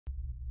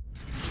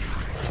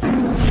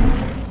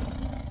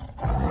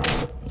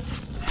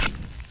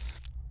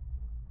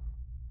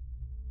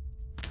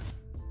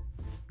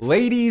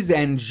Ladies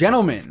and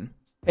gentlemen,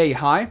 hey,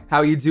 hi,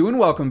 how you doing?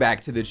 Welcome back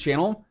to the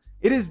channel.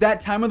 It is that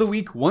time of the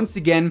week once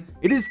again.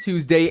 It is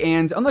Tuesday,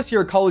 and unless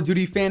you're a Call of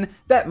Duty fan,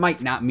 that might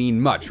not mean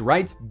much,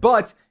 right?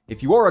 But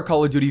if you are a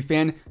Call of Duty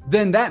fan,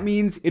 then that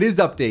means it is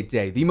update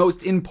day, the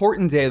most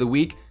important day of the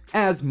week,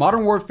 as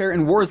Modern Warfare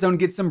and WARZONE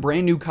get some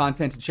brand new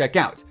content to check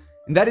out.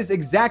 And that is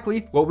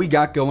exactly what we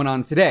got going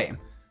on today.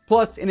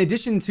 Plus, in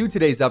addition to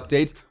today's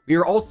update, we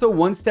are also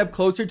one step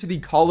closer to the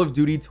Call of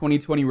Duty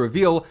 2020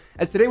 reveal,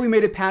 as today we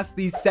made it past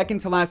the second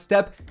to last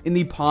step in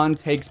the Pawn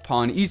Takes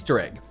Pawn Easter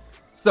egg.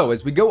 So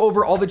as we go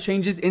over all the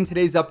changes in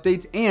today's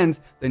update and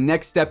the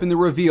next step in the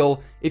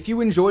reveal, if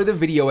you enjoy the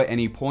video at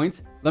any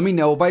point, let me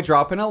know by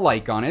dropping a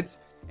like on it.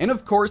 And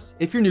of course,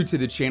 if you're new to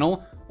the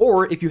channel,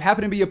 or if you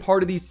happen to be a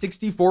part of the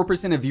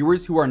 64% of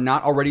viewers who are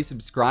not already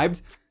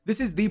subscribed,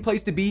 this is the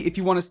place to be if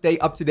you want to stay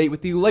up to date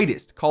with the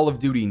latest Call of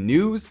Duty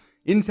news,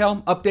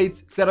 intel,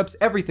 updates, setups,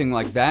 everything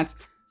like that.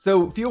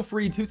 So feel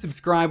free to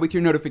subscribe with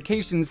your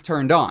notifications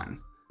turned on.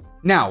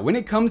 Now, when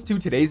it comes to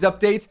today's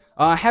update,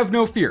 have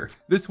no fear.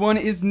 This one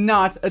is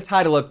not a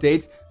title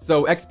update,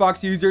 so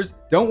Xbox users,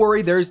 don't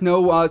worry, there's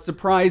no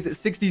surprise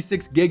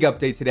 66 gig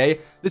update today.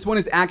 This one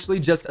is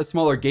actually just a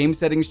smaller game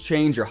settings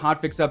change or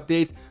hotfix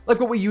update, like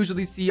what we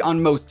usually see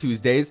on most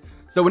Tuesdays.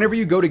 So whenever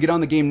you go to get on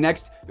the game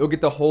next, you'll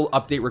get the whole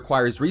update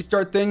requires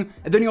restart thing,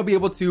 and then you'll be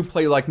able to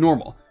play like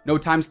normal. No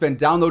time spent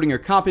downloading or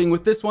copying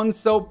with this one,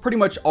 so pretty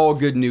much all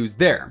good news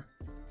there.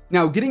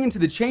 Now, getting into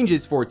the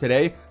changes for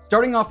today,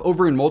 starting off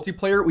over in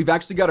multiplayer, we've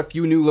actually got a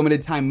few new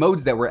limited time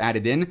modes that were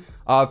added in.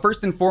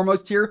 First and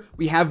foremost here,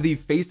 we have the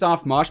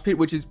face-off mosh pit,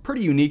 which is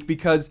pretty unique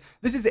because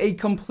this is a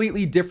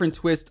completely different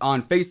twist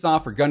on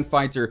face-off or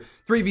gunfights or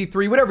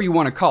 3v3, whatever you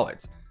want to call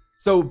it.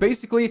 So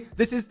basically,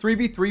 this is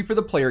 3v3 for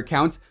the player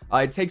count.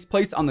 It takes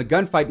place on the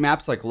gunfight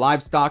maps like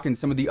Livestock and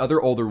some of the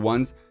other older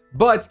ones,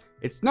 but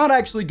it's not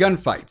actually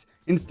gunfight.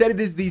 Instead, it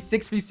is the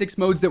 6v6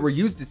 modes that we're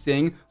used to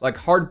seeing, like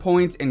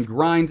Hardpoint and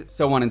Grind,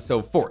 so on and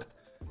so forth.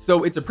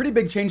 So it's a pretty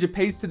big change of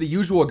pace to the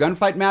usual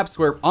gunfight maps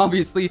where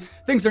obviously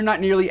things are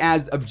not nearly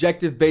as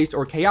objective-based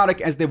or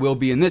chaotic as they will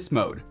be in this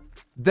mode.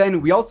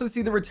 Then we also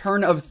see the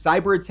return of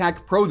Cyber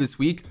Attack Pro this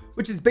week,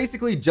 which is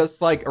basically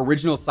just like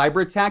original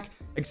Cyber Attack,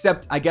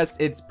 except I guess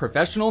it's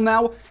professional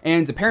now,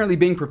 and apparently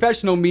being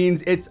professional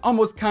means it's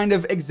almost kind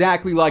of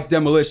exactly like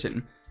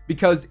Demolition.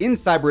 Because in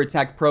Cyber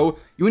Attack Pro,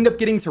 you end up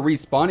getting to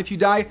respawn if you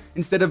die,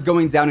 instead of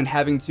going down and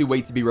having to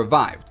wait to be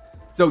revived.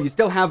 So you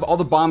still have all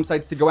the bomb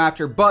sites to go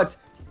after, but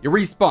you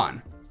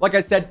respawn. Like I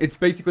said, it's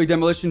basically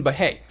Demolition, but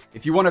hey,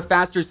 if you want a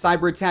faster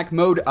Cyber Attack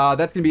mode,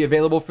 that's going to be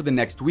available for the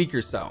next week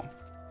or so.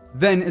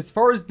 Then, as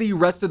far as the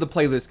rest of the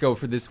playlist go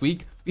for this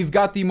week, we've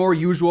got the more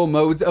usual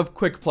modes of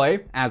Quick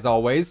Play, as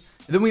always.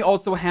 And then we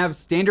also have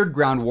Standard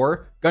Ground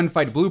War,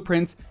 Gunfight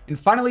Blueprints, and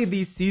finally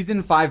the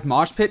Season 5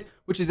 Mosh Pit,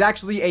 which is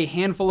actually a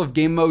handful of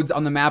game modes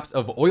on the maps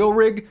of Oil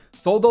Rig,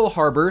 Soldal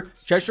Harbor,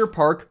 Cheshire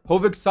Park,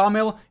 Hovik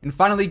Sawmill, and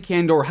finally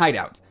Candor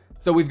Hideout.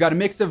 So we've got a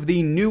mix of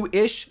the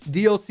new-ish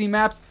DLC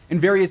maps and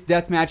various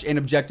deathmatch and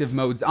objective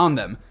modes on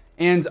them.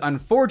 And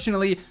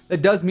unfortunately,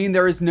 that does mean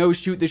there is no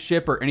shoot the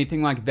ship or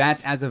anything like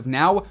that as of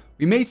now.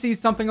 We may see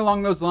something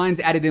along those lines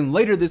added in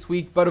later this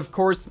week, but of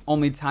course,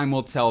 only time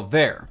will tell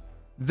there.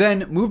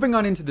 Then, moving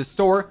on into the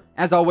store,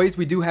 as always,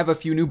 we do have a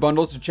few new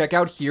bundles to check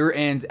out here,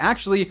 and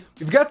actually,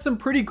 we've got some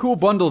pretty cool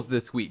bundles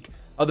this week.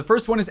 The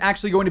first one is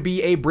actually going to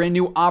be a brand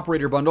new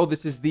operator bundle.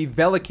 This is the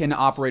Velikan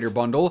operator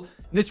bundle.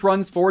 This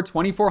runs for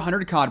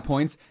 2,400 COD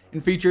points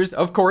and features,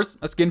 of course,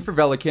 a skin for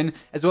Velikan,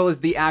 as well as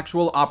the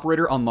actual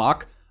operator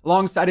unlock,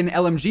 alongside an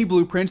LMG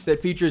blueprint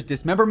that features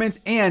dismemberment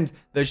and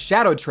the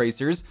shadow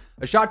tracers,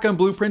 a shotgun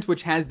blueprint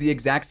which has the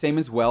exact same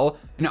as well,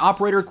 an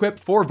operator equip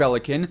for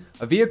Velikan,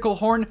 a vehicle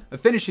horn, a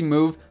finishing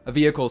move, a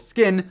vehicle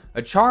skin,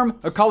 a charm,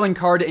 a calling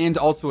card, and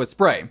also a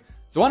spray.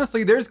 So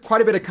honestly, there's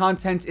quite a bit of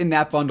content in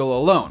that bundle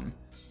alone.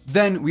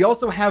 Then we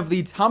also have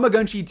the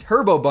Tamagotchi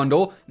Turbo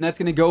bundle, and that's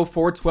going to go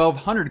for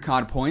 1,200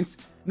 COD points.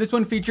 This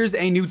one features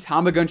a new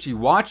Tamagotchi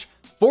watch,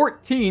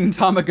 14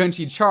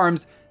 Tamagotchi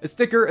charms, a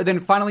sticker, and then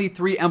finally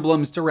 3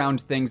 emblems to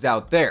round things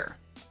out there.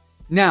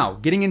 Now,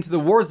 getting into the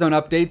Warzone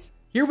updates,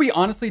 here we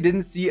honestly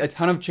didn't see a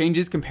ton of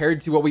changes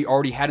compared to what we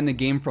already had in the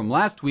game from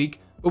last week,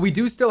 but we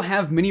do still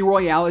have Mini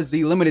Royale as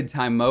the limited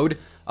time mode.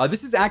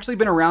 This has actually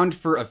been around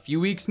for a few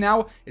weeks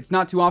now. It's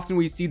not too often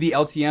we see the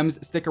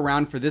LTMs stick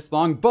around for this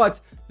long, but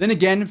then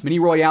again, Mini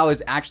Royale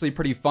is actually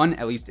pretty fun,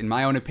 at least in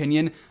my own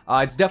opinion.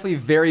 It's definitely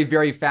very,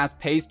 very fast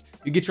paced.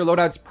 You get your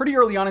loadouts pretty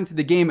early on into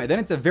the game, and then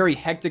it's a very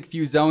hectic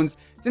few zones,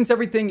 since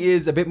everything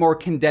is a bit more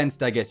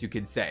condensed, I guess you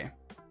could say.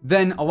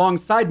 Then,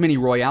 alongside Mini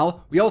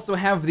Royale, we also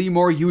have the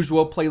more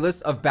usual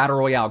playlist of Battle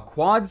Royale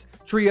quads,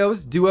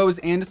 trios, duos,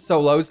 and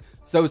solos.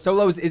 So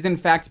solos is in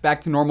fact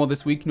back to normal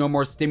this week, no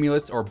more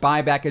stimulus or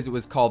buyback as it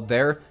was called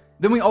there.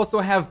 Then we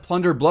also have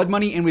Plunder Blood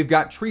Money, and we've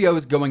got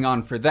trios going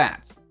on for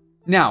that.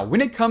 Now,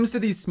 when it comes to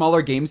these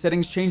smaller game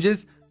settings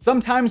changes,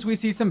 sometimes we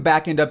see some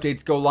backend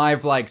updates go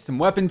live, like some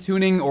weapon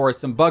tuning or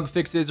some bug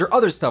fixes or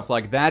other stuff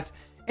like that,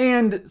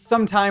 and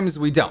sometimes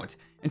we don't.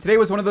 And today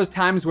was one of those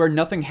times where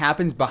nothing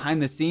happens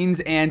behind the scenes,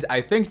 and I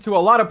think to a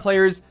lot of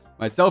players,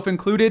 myself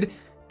included,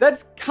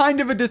 that's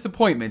kind of a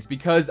disappointment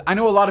because I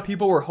know a lot of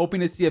people were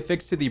hoping to see a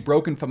fix to the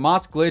broken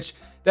FAMAS glitch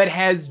that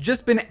has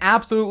just been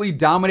absolutely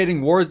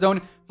dominating Warzone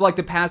for like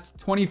the past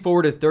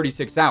 24 to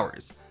 36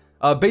 hours.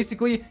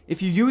 Basically, if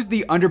you use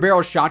the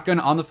underbarrel shotgun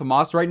on the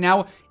FAMAS right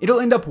now, it'll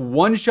end up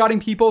one-shotting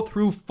people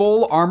through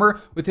full armor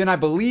within, I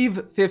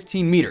believe,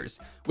 15 meters,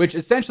 which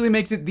essentially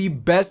makes it the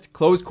best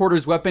close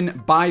quarters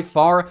weapon by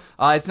far.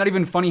 It's not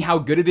even funny how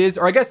good it is,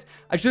 or I guess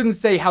I shouldn't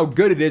say how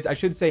good it is, I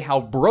should say how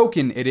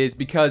broken it is,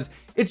 because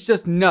it's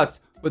just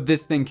nuts what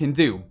this thing can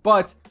do.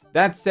 But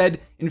that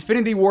said,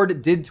 Infinity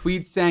Ward did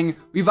tweet saying,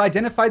 "We've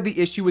identified the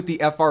issue with the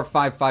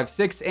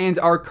FR556 and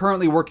are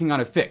currently working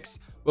on a fix.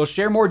 We'll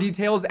share more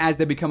details as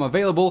they become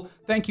available.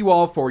 Thank you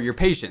all for your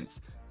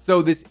patience."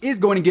 So this is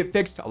going to get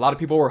fixed. A lot of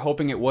people were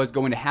hoping it was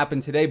going to happen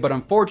today, but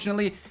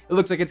unfortunately, it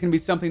looks like it's going to be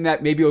something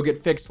that maybe will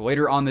get fixed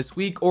later on this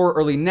week or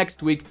early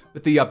next week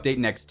with the update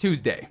next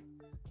Tuesday.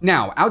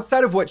 Now,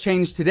 outside of what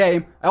changed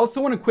today, I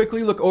also want to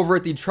quickly look over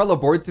at the Trello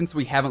board since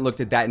we haven't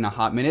looked at that in a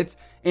hot minute.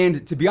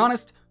 And to be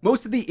honest,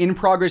 most of the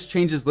in-progress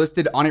changes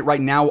listed on it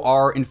right now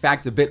are in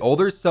fact a bit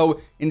older, so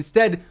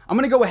instead, I'm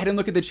going to go ahead and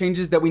look at the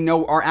changes that we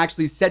know are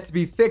actually set to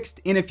be fixed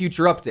in a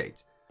future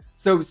update.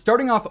 So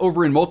starting off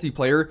over in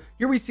multiplayer,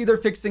 here we see they're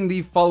fixing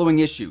the following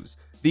issues.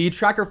 The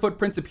tracker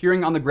footprints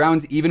appearing on the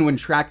ground even when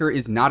tracker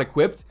is not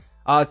equipped,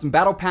 some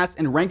battle pass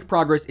and rank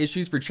progress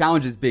issues for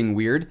challenges being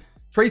weird,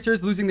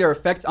 tracers losing their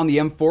effect on the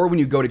M4 when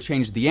you go to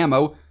change the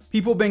ammo,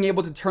 people being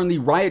able to turn the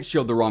riot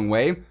shield the wrong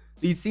way,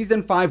 the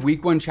Season 5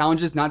 Week 1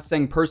 challenges not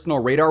saying personal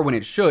radar when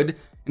it should,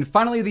 and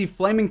finally the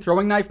flaming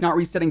throwing knife not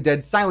resetting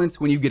dead silence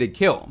when you get a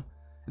kill.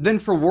 Then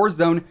for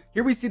Warzone,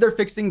 here we see they're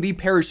fixing the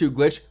parachute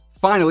glitch.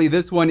 Finally,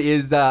 this one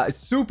is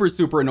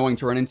super annoying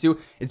to run into.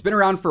 It's been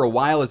around for a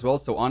while as well,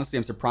 so honestly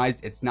I'm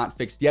surprised it's not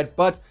fixed yet,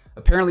 but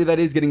apparently that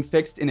is getting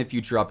fixed in a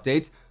future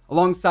update.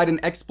 Alongside an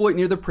exploit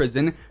near the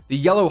prison, the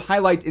yellow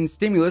highlight in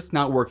Stimulus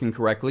not working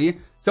correctly,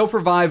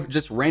 self-revive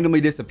just randomly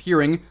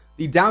disappearing,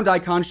 the downed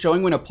icon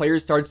showing when a player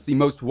starts the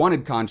most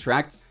wanted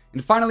contract,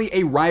 and finally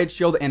a riot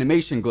shield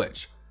animation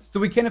glitch. So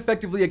we can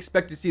effectively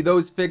expect to see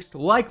those fixed,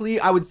 likely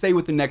I would say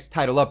with the next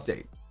title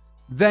update.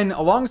 Then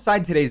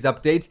alongside today's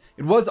update,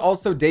 it was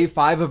also day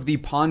 5 of the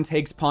Pawn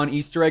Takes Pawn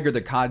Easter egg, or the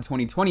COD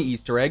 2020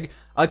 Easter egg.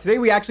 Today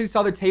we actually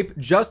saw the tape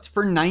just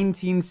for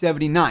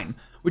 1979.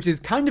 Which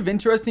is kind of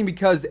interesting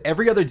because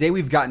every other day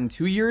we've gotten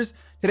 2 years.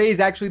 Today is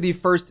actually the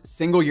first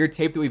single year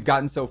tape that we've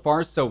gotten so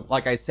far. So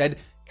like I said,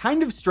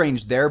 kind of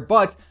strange there,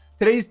 but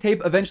today's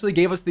tape eventually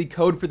gave us the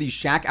code for the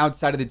shack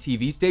outside of the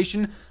TV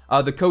station.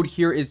 The code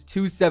here is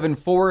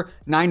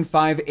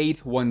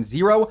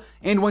 274-95810.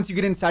 And once you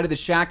get inside of the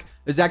shack,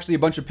 there's actually a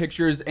bunch of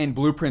pictures and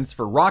blueprints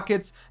for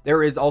rockets.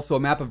 There is also a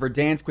map of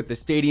Verdansk with the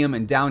stadium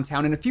and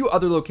downtown and a few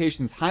other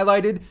locations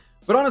highlighted.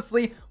 But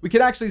honestly, we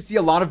could actually see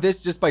a lot of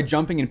this just by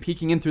jumping and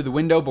peeking in through the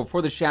window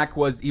before the shack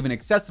was even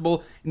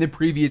accessible in the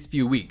previous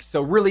few weeks.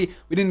 So really,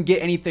 we didn't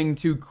get anything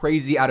too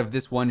crazy out of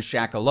this one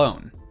shack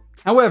alone.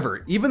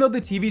 However, even though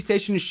the TV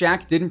station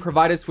shack didn't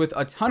provide us with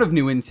a ton of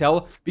new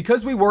intel,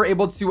 because we were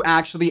able to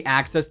actually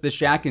access the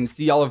shack and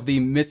see all of the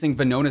missing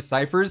Venona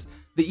ciphers,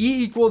 the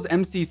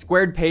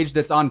E=MC² page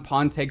that's on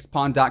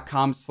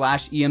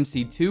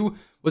pawntakespawn.com/EMC2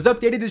 was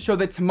updated to show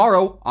that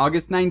tomorrow,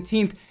 August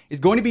 19th, is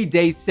going to be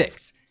day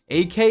 6.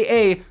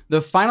 AKA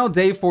the final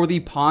day for the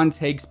Pawn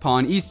Takes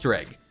Pawn Easter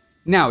egg.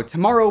 Now,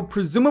 tomorrow,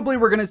 presumably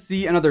we're going to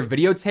see another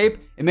videotape.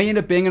 It may end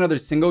up being another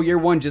single year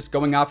one, just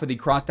going off of the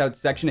crossed out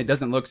section. It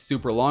doesn't look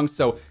super long,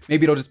 so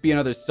maybe it'll just be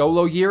another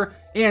solo year.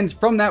 And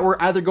from that, we're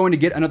either going to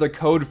get another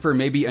code for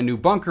maybe a new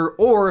bunker,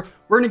 or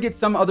we're going to get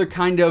some other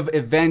kind of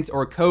event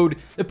or code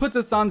that puts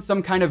us on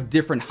some kind of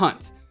different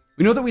hunt.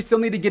 We know that we still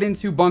need to get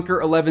into Bunker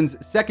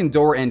 11's second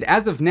door, and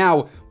as of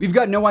now, we've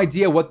got no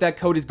idea what that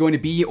code is going to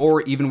be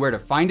or even where to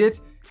find it.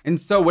 And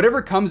so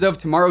whatever comes of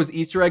tomorrow's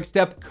Easter egg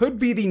step could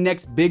be the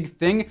next big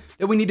thing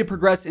that we need to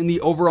progress in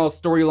the overall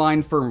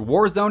storyline for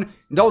Warzone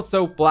and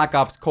also Black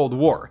Ops Cold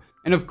War.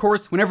 And of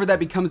course, whenever that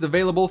becomes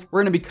available,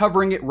 we're going to be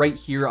covering it right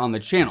here on the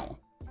channel.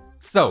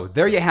 So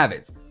there you have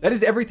it. That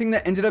is everything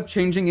that ended up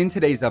changing in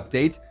today's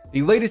update,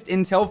 the latest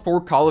intel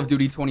for Call of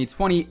Duty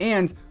 2020,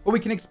 and what we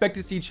can expect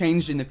to see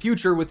change in the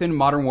future within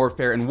Modern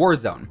Warfare and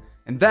Warzone.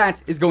 And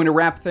that is going to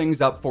wrap things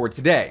up for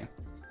today.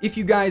 If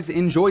you guys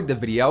enjoyed the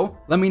video,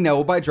 let me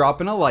know by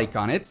dropping a like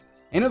on it.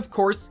 And of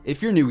course,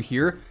 if you're new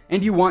here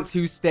and you want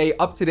to stay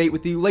up to date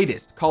with the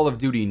latest Call of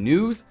Duty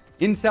news,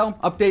 intel,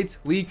 updates,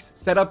 leaks,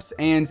 setups,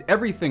 and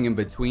everything in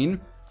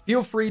between,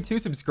 feel free to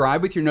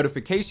subscribe with your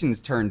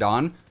notifications turned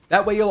on.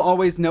 That way you'll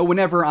always know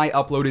whenever I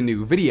upload a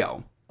new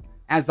video.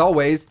 As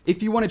always,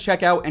 if you want to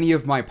check out any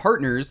of my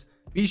partners,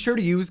 be sure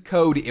to use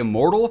code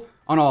IMMORTAL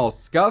on all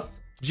Scuff,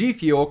 G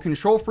Fuel,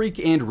 Control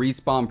Freak, and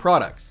Respawn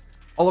products.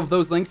 All of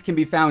those links can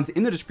be found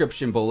in the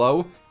description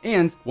below,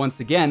 and once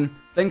again,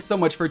 thanks so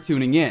much for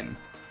tuning in.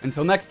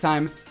 Until next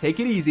time, take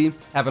it easy,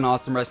 have an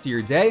awesome rest of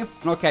your day, and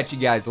I'll catch you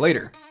guys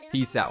later.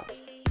 Peace out.